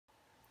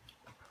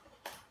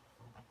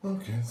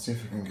Okay, let's see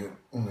if we can get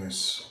a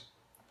nice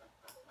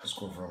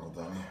score for Uncle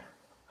Donnie.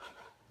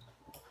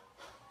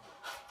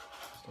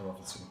 Start off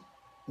with some.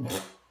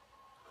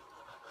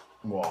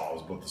 Well, I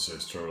was about to say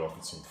start off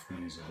with some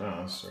pretty easy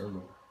math, sir,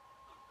 but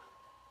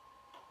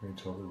you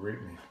totally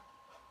rate me.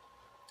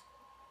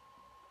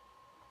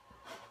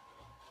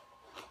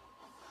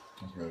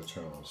 I was going to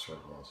turn on those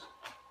circles.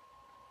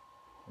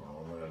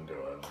 Well, I'm going to do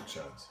it. I have no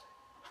chance.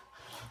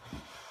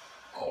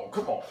 Oh,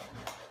 come on.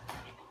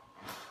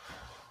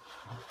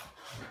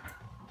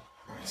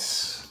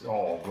 Nice.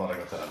 Oh, glad I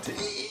got that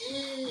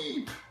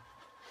deep.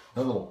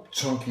 That little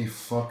chunky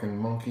fucking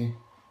monkey.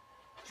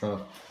 I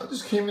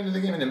just came into the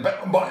game and then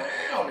bam,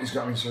 bam, he's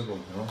got me circled,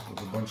 you know?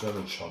 There's a bunch of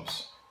other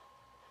chumps.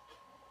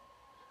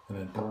 And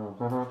then I'll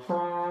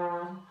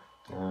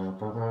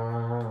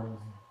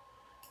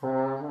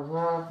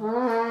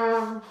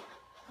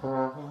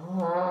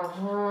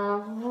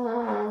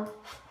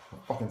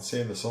fucking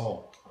save us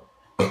all.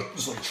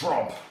 Just like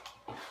Trump.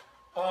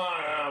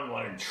 I am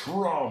like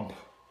Trump.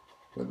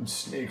 But in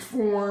snake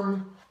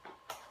form.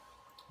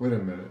 Wait a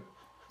minute.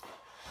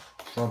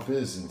 Trump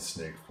is in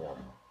snake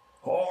form.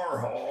 Har,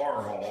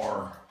 har,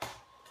 har.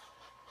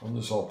 I'm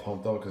just all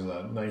pumped out because of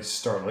that nice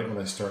start. I like when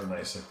I start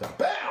nice like that.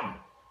 Bam!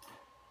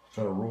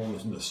 Trying to roll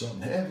this into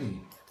something heavy.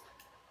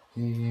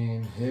 He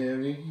ain't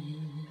heavy.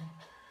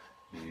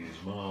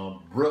 He's my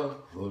brother.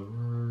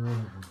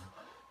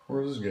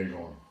 Where's this guy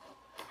going?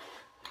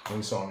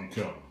 He saw me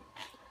come.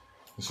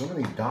 There's so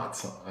many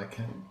dots on it. I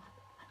can't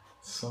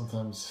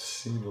sometimes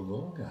see the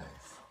little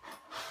guys.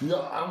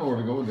 No, I don't know where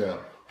to go with that.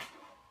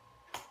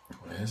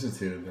 I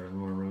hesitated there. I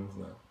didn't want to run into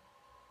that.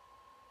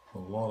 A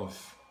lot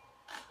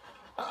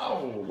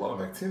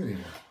of activity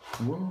here.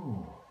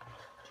 Whoa.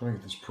 Trying to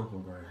get this purple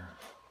guy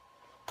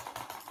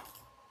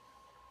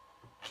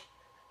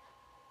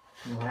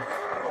here.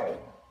 Wow.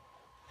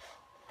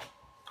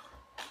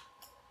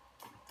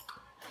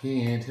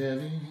 He ain't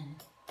heavy.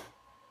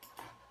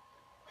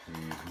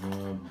 He's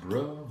my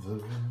brother.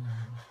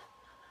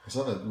 I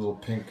saw that little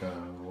pink guy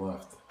on the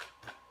left.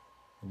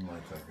 I didn't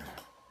like that guy.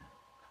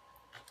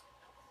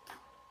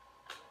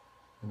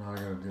 And now I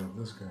gotta deal with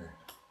this guy.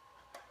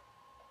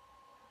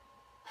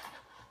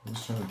 I'm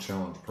just trying to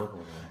challenge purple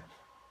guy.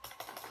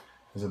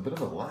 There's a bit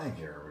of a lag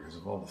here because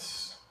of all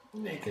this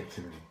snake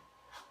activity.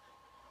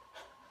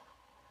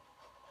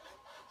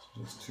 It's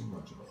just too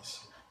much of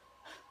us.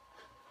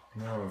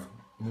 Now I've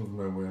moved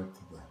my way up to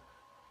the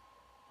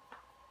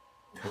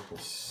purple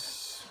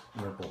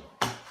ripple.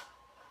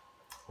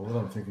 I'll let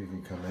him think he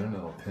can come in and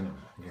I'll pin him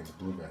against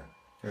the blue guy.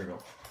 There you go.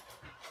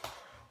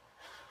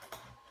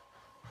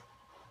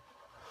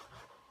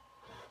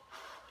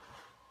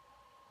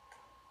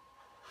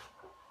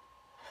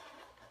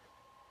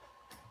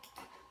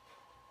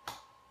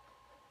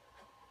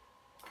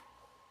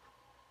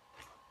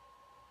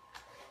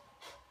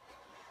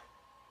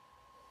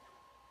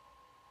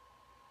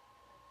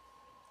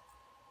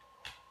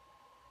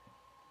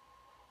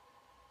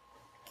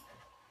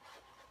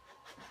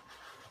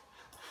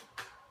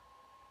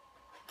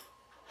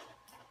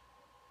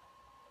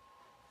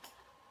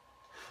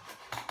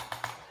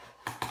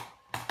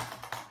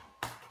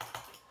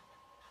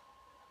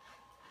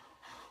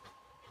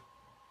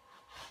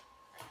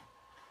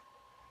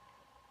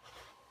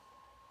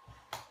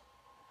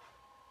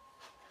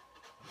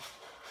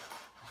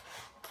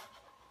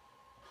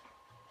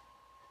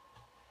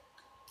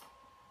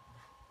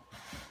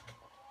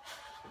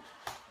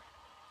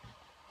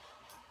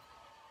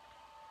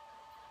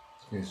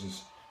 He's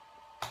just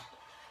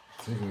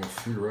taking a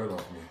free ride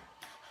off me.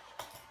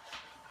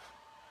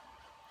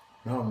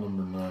 Now I'm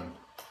number 9.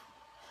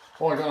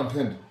 Oh, I got him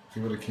pinned. If he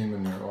would have came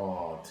in there.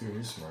 Oh, dude,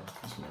 he's smart.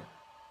 He's smart.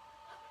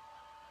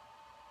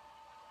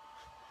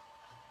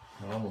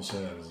 I almost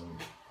had his name.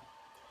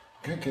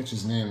 Can't catch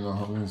his name though.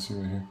 I'm gonna see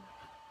right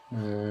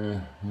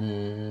here.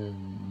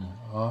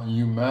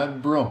 You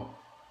mad, bro?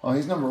 Oh,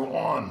 he's number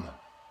 1.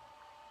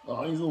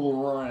 Oh, he's a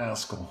little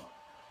rascal.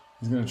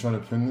 He's gonna try to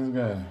pin this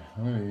guy.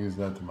 I'm gonna use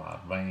that to my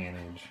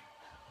advantage.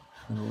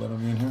 I'm gonna let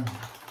him in here.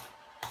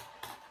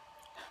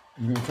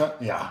 You gonna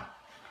cut? Yeah.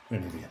 An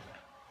idiot.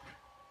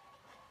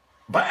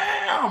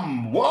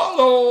 Bam!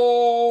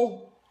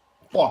 Wallow!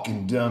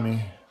 Fucking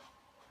dummy.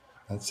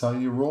 That's how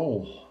you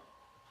roll.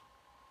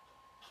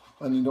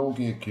 And you don't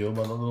get killed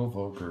by the little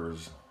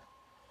fuckers.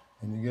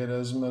 And you get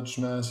as much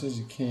mass as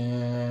you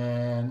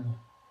can.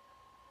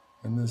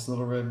 And this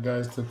little red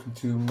guy's taking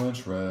too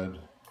much red.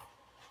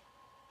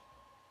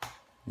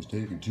 He's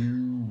taking too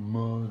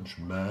much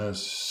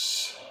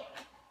mass,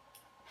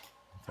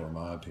 for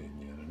my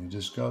opinion, and he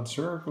just got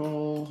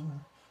circled,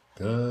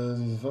 cause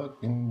he's a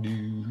fucking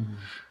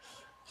douche.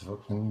 He's a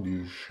fucking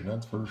douche, and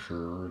that's for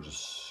sure.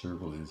 Just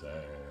circle his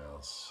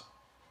ass.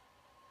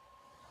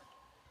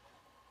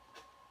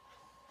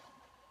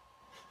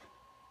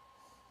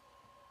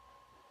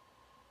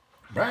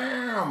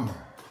 Bam!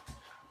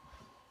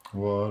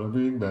 What a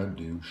big bad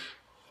douche.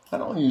 I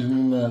don't usually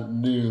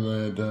not do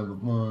that type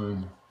of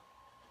fun.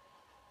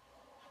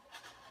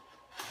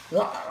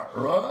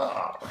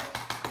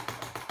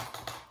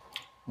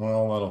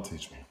 Well, that'll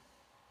teach me.